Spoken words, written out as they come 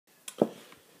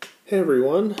Hey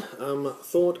everyone,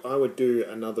 thought I would do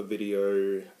another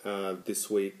video this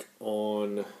week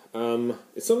on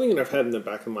it's something that I've had in the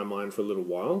back of my mind for a little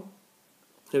while,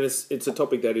 and it's a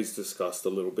topic that is discussed a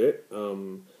little bit.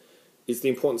 Is the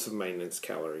importance of maintenance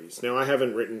calories. Now, I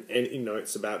haven't written any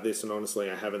notes about this, and honestly,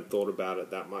 I haven't thought about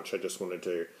it that much. I just wanted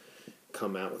to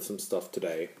come out with some stuff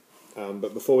today.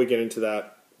 But before we get into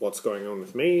that, what's going on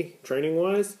with me training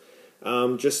wise?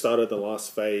 Just started the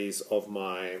last phase of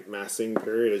my massing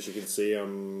period. As you can see,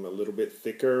 I'm a little bit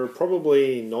thicker,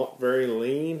 probably not very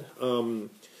lean,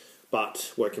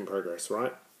 but work in progress,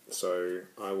 right? So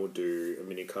I will do a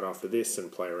mini cut after this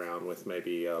and play around with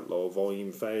maybe a lower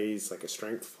volume phase, like a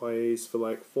strength phase for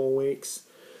like 4 weeks,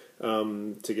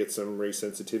 to get some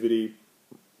resensitivity.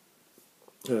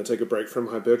 Take a break from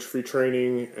hypertrophy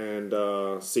training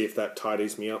and see if that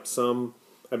tidies me up some.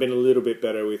 I've been a little bit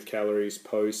better with calories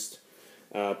post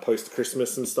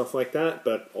Christmas and stuff like that,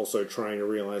 but also trying to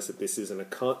realize that this isn't a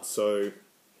cut. So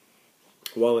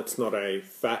while it's not a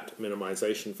fat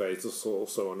minimization phase, it's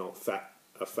also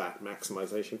a fat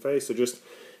maximization phase. So just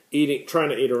trying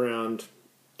to eat around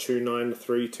 2.9 to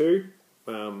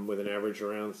 3.2, with an average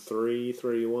around 3.1,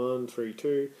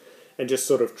 3.2, and just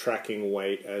sort of tracking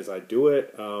weight as I do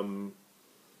it.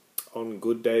 On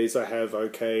good days, I have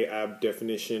okay ab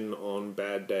definition. On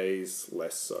bad days,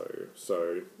 less so.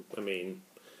 So, I mean,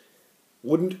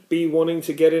 wouldn't be wanting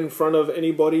to get in front of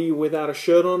anybody without a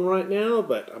shirt on right now,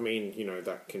 but, I mean, you know,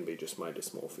 that can be just my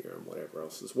dysmorphia and whatever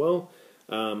else as well.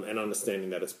 And understanding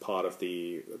that it's part of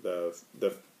the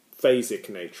phasic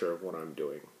nature of what I'm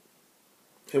doing.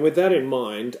 And with that in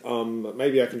mind,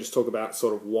 maybe I can just talk about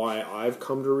sort of why I've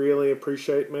come to really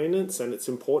appreciate maintenance and its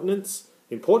importance.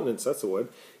 Importance, that's the word.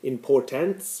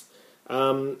 Importance.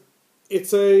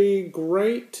 It's a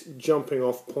great jumping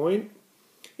off point.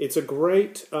 It's a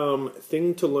great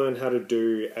thing to learn how to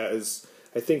do as,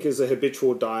 I think, as a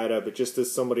habitual dieter, but just as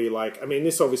somebody like, I mean,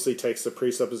 this obviously takes the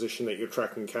presupposition that you're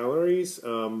tracking calories,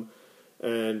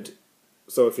 and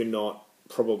so if you're not,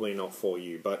 probably not for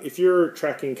you. But if you're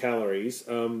tracking calories,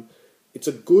 it's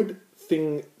a good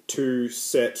thing to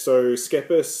set. So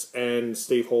Skepis and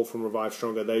Steve Hall from Revive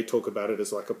Stronger, they talk about it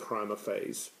as like a primer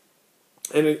phase,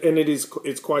 and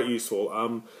it's quite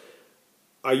useful.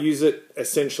 I use it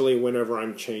essentially whenever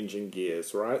I'm changing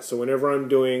gears, right? So whenever I'm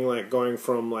doing like going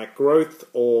from like growth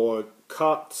or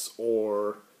cuts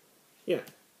or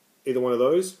either one of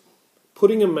those,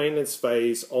 putting a maintenance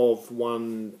phase of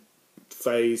one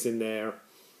phase in there,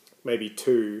 maybe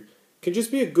two, can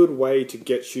just be a good way to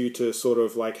get you to sort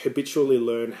of like habitually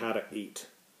learn how to eat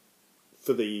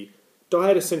for the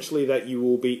diet essentially that you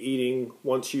will be eating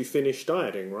once you finish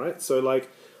dieting, right? So like,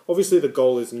 obviously the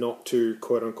goal is not to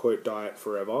quote unquote diet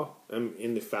forever.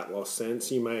 In the fat loss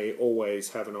sense, you may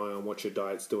always have an eye on what your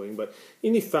diet's doing, but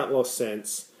in the fat loss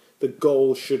sense, the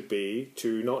goal should be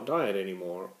to not diet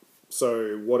anymore.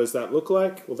 So what does that look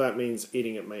like? Well, that means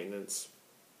eating at maintenance.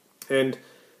 And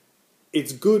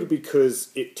it's good because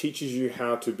it teaches you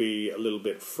how to be a little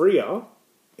bit freer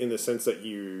in the sense that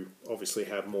you obviously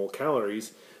have more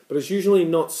calories, but it's usually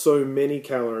not so many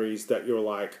calories that you're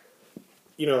like,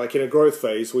 you know, like in a growth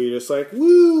phase where you're just like,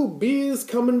 woo, beer's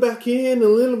coming back in, a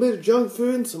little bit of junk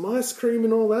food and some ice cream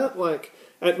and all that. Like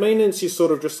at maintenance, you're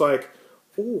sort of just like,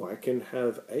 oh, I can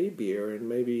have a beer and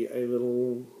maybe a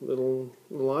little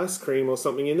ice cream or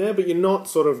something in there, but you're not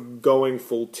sort of going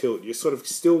full tilt. You're sort of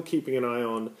still keeping an eye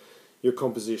on your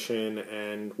composition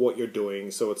and what you're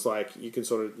doing. So it's like you can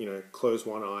sort of, you know, close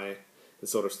one eye and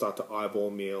sort of start to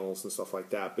eyeball meals and stuff like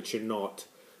that, but you're not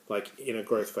like in a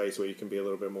growth phase where you can be a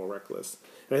little bit more reckless.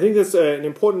 And I think that's an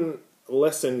important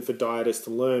lesson for dieters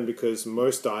to learn, because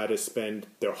most dieters spend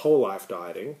their whole life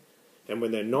dieting, and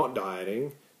when they're not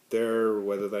dieting, they're,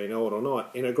 whether they know it or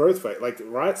not, in a growth phase, like,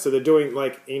 right? So they're doing,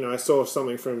 like, you know, I saw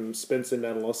something from Spencer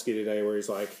Nadolowski today where he's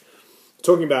like,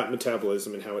 talking about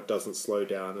metabolism and how it doesn't slow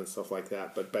down and stuff like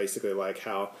that, but basically like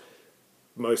how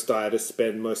most dieters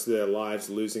spend most of their lives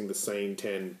losing the same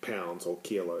 10 pounds or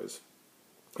kilos.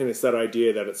 And it's that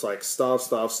idea that it's like starve,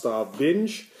 starve, starve,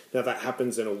 binge. Now that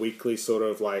happens in a weekly sort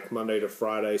of like Monday to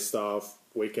Friday starve,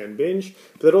 weekend binge,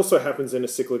 but it also happens in a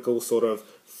cyclical sort of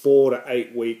 4 to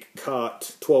 8 week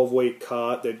cut, 12-week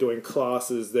cut. They're doing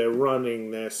classes, they're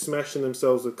running, they're smashing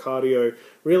themselves with cardio,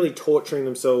 really torturing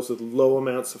themselves with low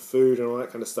amounts of food and all that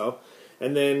kind of stuff.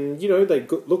 And then, you know, they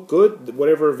look good,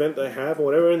 whatever event they have or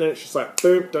whatever, and then it's just like,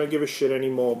 boom, don't give a shit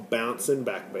anymore, bouncing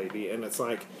back, baby. And it's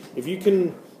like, if you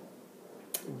can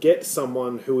get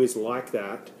someone who is like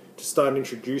that to start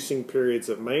introducing periods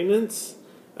of maintenance,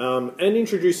 and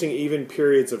introducing even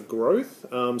periods of growth.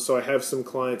 So I have some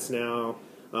clients now,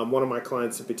 one of my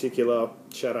clients in particular,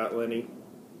 shout out Lenny,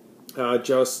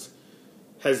 just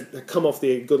has come off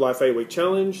the Good Life 8-week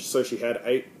challenge, so she had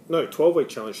 12-week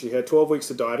challenge. She had 12 weeks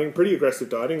of dieting, pretty aggressive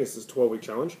dieting. This is a 12-week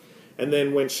challenge, and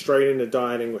then went straight into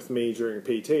dieting with me during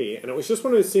PT. And it was just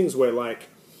one of those things where, like,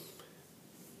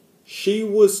 she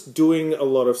was doing a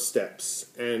lot of steps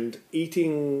and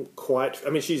eating quite...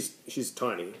 I mean, she's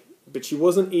tiny, but she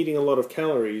wasn't eating a lot of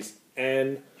calories,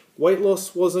 and weight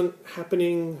loss wasn't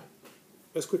happening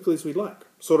as quickly as we'd like.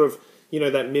 Sort of, you know,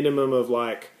 that minimum of,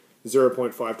 like,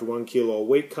 0.5 to 1 kilo a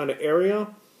week kind of area,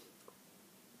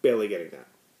 barely getting that.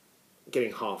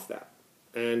 Getting half that.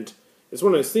 And it's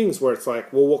one of those things where it's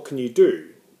like, well, what can you do?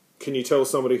 Can you tell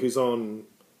somebody who's on,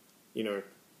 you know,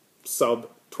 sub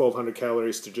 1,200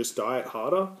 calories to just diet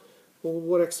harder? Well,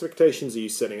 what expectations are you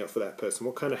setting up for that person?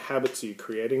 What kind of habits are you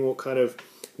creating? What kind of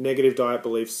negative diet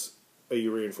beliefs are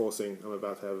you reinforcing? I'm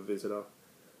about to have a visitor.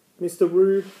 Mr.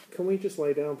 Rude, can we just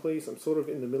lay down, please? I'm sort of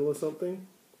in the middle of something.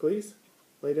 Please?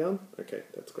 Lay down? Okay,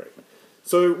 that's great.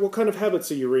 So what kind of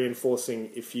habits are you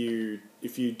reinforcing if you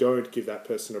don't give that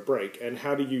person a break? And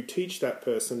how do you teach that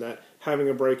person that having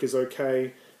a break is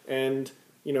okay and,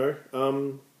 you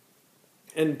know,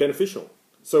 and beneficial?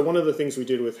 So one of the things we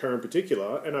did with her in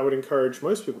particular, and I would encourage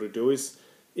most people to do,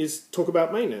 is talk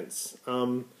about maintenance,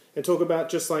 and talk about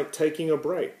just like taking a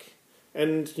break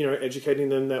and, you know, educating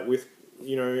them that with,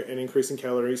 you know, an increase in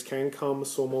calories can come a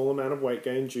small amount of weight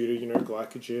gain due to, you know,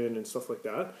 glycogen and stuff like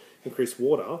that, increased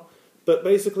water. But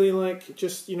basically, like,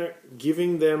 just, you know,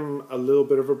 giving them a little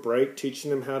bit of a break,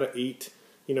 teaching them how to eat,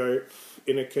 you know,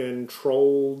 in a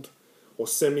controlled or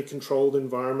semi-controlled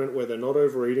environment where they're not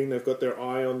overeating, they've got their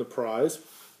eye on the prize,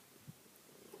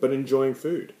 but enjoying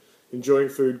food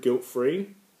guilt-free,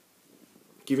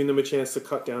 giving them a chance to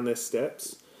cut down their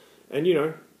steps, and, you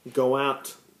know, go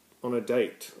out on a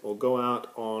date or go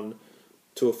out on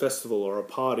to a festival or a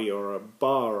party or a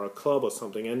bar or a club or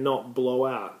something and not blow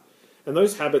out. And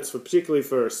those habits, particularly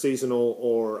for seasonal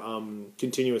or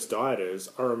continuous dieters,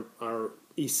 are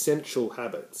essential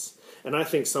habits. And I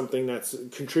think something that's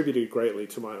contributed greatly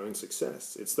to my own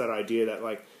success. It's that idea that,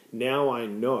 like, now I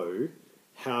know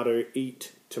how to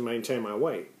eat to maintain my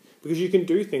weight. Because you can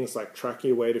do things like track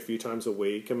your weight a few times a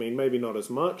week. I mean, maybe not as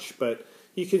much, but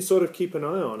you can sort of keep an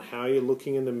eye on how you're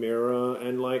looking in the mirror.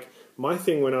 And, like, my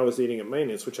thing when I was eating at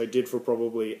maintenance, which I did for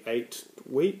probably 8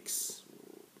 weeks,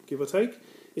 give or take,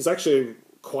 is actually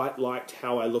quite liked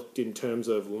how I looked in terms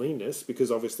of leanness,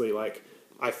 because obviously, like,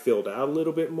 I filled out a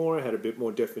little bit more, I had a bit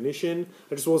more definition,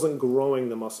 I just wasn't growing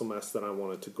the muscle mass that I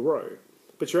wanted to grow.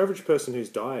 But your average person who's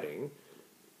dieting,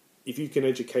 if you can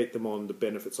educate them on the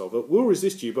benefits of it, will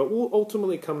resist you, but will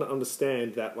ultimately come to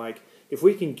understand that, like, if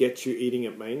we can get you eating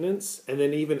at maintenance and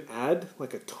then even add,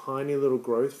 like, a tiny little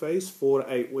growth phase, 4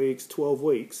 to 8 weeks, 12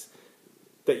 weeks,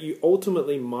 that you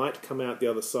ultimately might come out the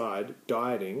other side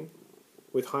dieting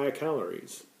with higher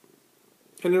calories.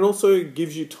 And it also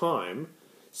gives you time,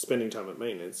 spending time at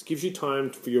maintenance, gives you time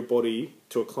for your body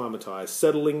to acclimatize,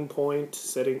 settling point,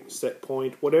 set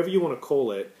point, whatever you want to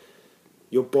call it.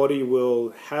 Your body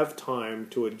will have time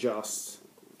to adjust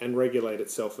and regulate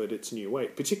itself at its new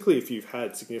weight, particularly if you've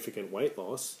had significant weight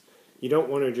loss. You don't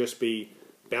want to just be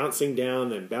bouncing down,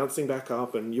 then bouncing back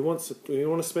up, and you want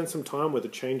to spend some time with the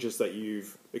changes that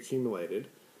you've accumulated,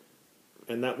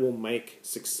 and that will make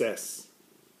success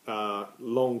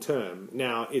long term.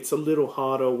 Now, it's a little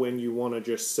harder when you want to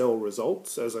just sell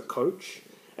results as a coach,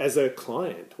 as a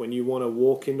client, when you want to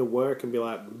walk into work and be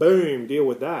like, boom, deal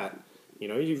with that. You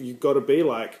know, you've got to be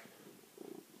like,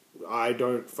 I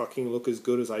don't fucking look as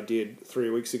good as I did 3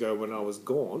 weeks ago when I was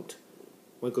gaunt.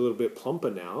 I look a little bit plumper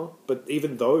now. But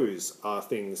even those are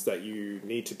things that you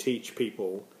need to teach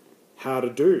people how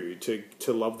to do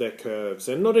to love their curves.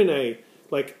 And not in a,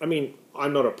 like, I mean,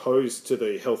 I'm not opposed to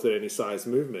the health at any size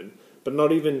movement, but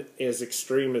not even as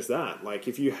extreme as that. Like,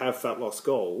 if you have fat loss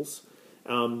goals,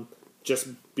 just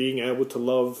being able to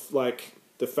love, like,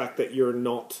 the fact that you're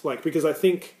not, like, because I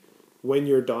think when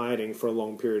you're dieting for a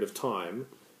long period of time,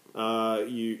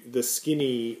 the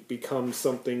skinny becomes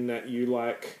something that you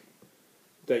like,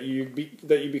 that you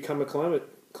become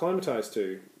acclimatized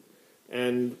to.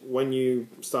 And when you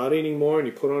start eating more and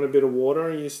you put on a bit of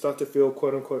water, you start to feel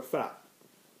quote unquote fat,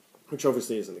 which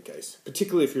obviously isn't the case,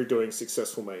 particularly if you're doing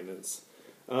successful maintenance.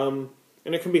 And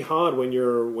it can be hard when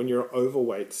you're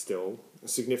overweight still,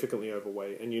 significantly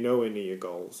overweight, and you know any of your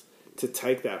goals, to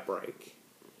take that break.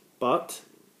 But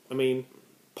I mean,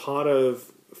 part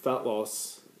of fat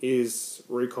loss is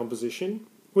recomposition,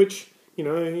 which, you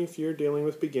know, if you're dealing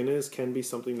with beginners, can be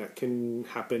something that can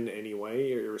happen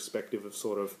anyway, irrespective of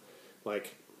sort of,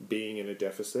 like, being in a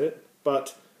deficit.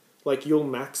 But, like, you'll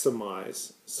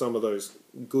maximize some of those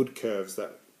good curves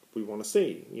that we want to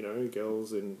see, you know,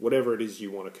 girls and whatever it is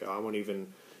you want to. I won't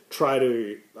even try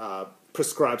to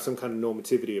prescribe some kind of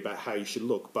normativity about how you should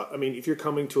look. But I mean, if you're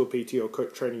coming to a PT or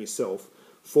training yourself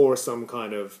for some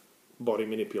kind of body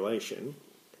manipulation,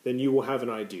 then you will have an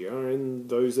idea, and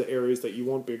those are areas that you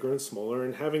want bigger and smaller,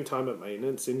 and having time at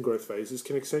maintenance in growth phases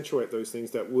can accentuate those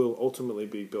things that will ultimately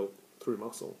be built through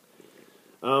muscle.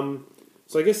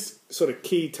 So I guess sort of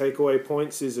key takeaway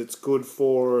points is it's good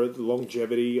for the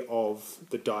longevity of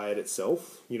the diet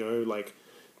itself. You know, like,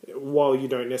 while you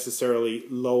don't necessarily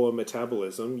lower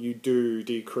metabolism, you do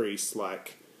decrease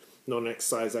like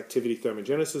non-exercise activity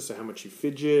thermogenesis, so how much you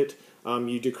fidget.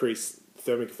 You decrease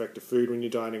thermic effect of food when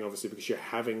you're dieting, obviously, because you're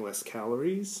having less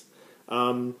calories.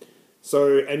 And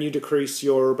you decrease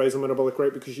your basal metabolic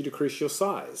rate because you decrease your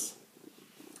size.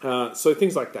 So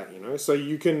things like that, you know. So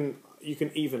you can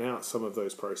even out some of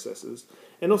those processes,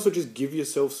 and also just give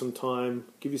yourself some time,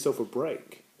 give yourself a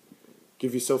break,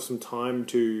 give yourself some time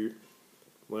to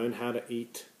learn how to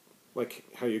eat, like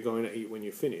how you're going to eat when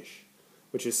you finish,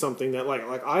 which is something that like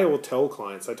I will tell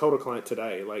clients. I told a client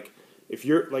today, like, if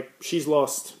you're like, she's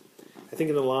lost, I think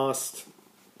in the last,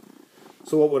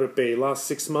 so what would it be? Last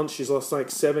 6 months, she's lost like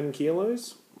 7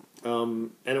 kilos.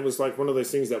 And it was like one of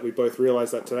those things that we both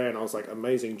realized that today, and I was like,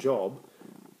 amazing job.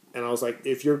 And I was like,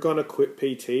 if you're going to quit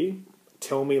PT,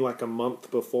 tell me like a month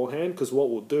beforehand, because what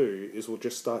we'll do is we'll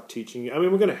just start teaching you. I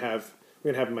mean, we're going to have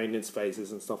maintenance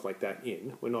phases and stuff like that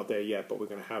in. We're not there yet, but we're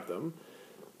going to have them.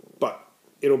 But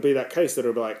it'll be that case that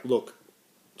it'll be like, look,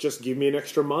 just give me an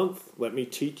extra month. Let me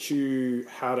teach you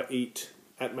how to eat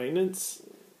at maintenance,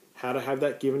 how to have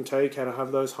that give and take, how to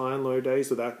have those high and low days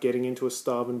without getting into a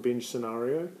starve and binge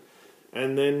scenario,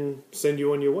 and then send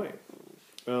you on your way.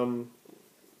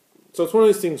 So it's one of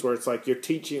those things where it's like you're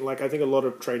teaching, like I think a lot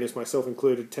of trainers, myself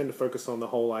included, tend to focus on the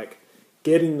whole like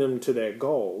getting them to their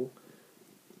goal,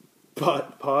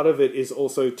 but part of it is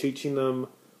also teaching them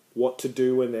what to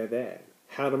do when they're there,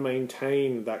 how to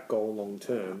maintain that goal long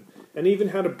term, and even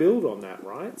how to build on that,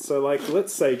 right? So like,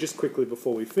 let's say, just quickly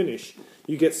before we finish,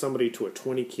 you get somebody to a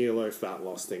 20 kilo fat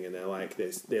loss thing, and they're like,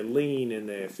 they're lean and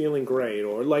they're feeling great,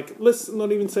 or like, let's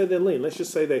not even say they're lean, let's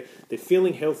just say they're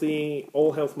feeling healthy,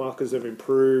 all health markers have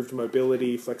improved,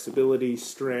 mobility, flexibility,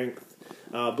 strength,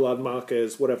 blood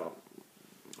markers, whatever,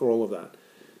 or all of that.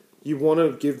 You want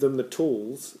to give them the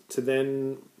tools to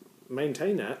then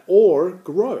maintain that or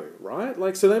grow, right?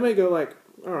 Like, so they may go like,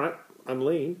 all right, I'm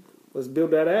lean, let's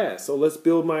build that ass, or let's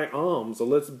build my arms, or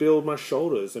let's build my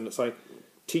shoulders. And it's like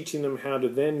teaching them how to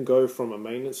then go from a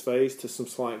maintenance phase to some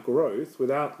slight growth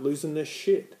without losing their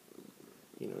shit,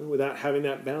 you know, without having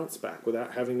that bounce back,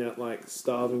 without having that like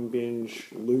starving binge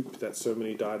loop that so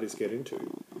many dieters get into.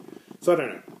 So I don't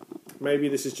know, maybe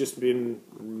this has just been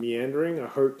meandering. I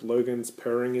hope Logan's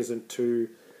purring isn't too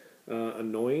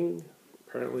annoying.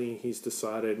 Apparently he's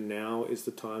decided now is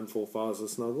the time for Father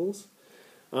Snuggles.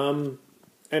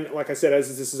 And like I said,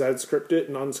 as this is unscripted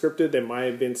and unscripted, there may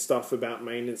have been stuff about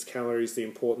maintenance calories, the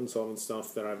importance of, and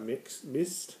stuff that I've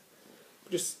missed.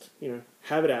 Just, you know,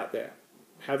 have it out there.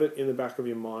 Have it in the back of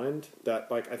your mind that,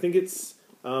 like, I think it's,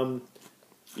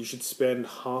 you should spend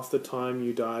half the time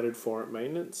you dieted for at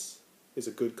maintenance is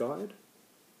a good guide.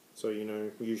 So, you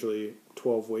know, usually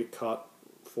 12-week cut,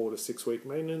 4 to 6 week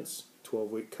maintenance,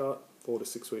 12-week cut, 4 to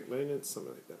 6 week maintenance,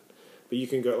 something like that. But you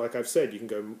can go, like I've said, you can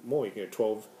go more. You can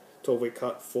go 12-week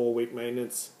cut, 4-week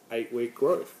maintenance, 8-week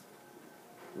growth.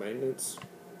 Maintenance,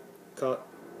 cut,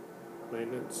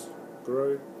 maintenance,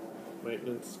 grow,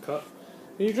 maintenance, cut.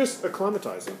 And you're just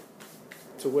acclimatizing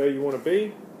to where you want to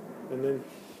be, and then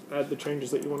add the changes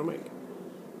that you want to make.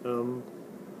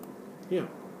 Yeah,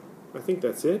 I think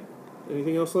that's it.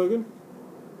 Anything else, Logan?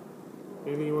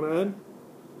 Anything you want to add?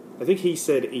 I think he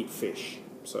said eat fish,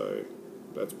 so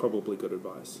that's probably good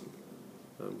advice.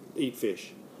 Eat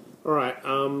fish. Alright,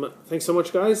 thanks so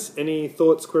much, guys. Any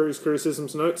thoughts, queries,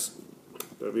 criticisms, notes?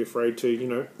 Don't be afraid to, you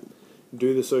know,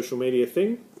 do the social media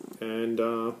thing. And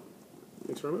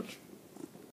thanks very much.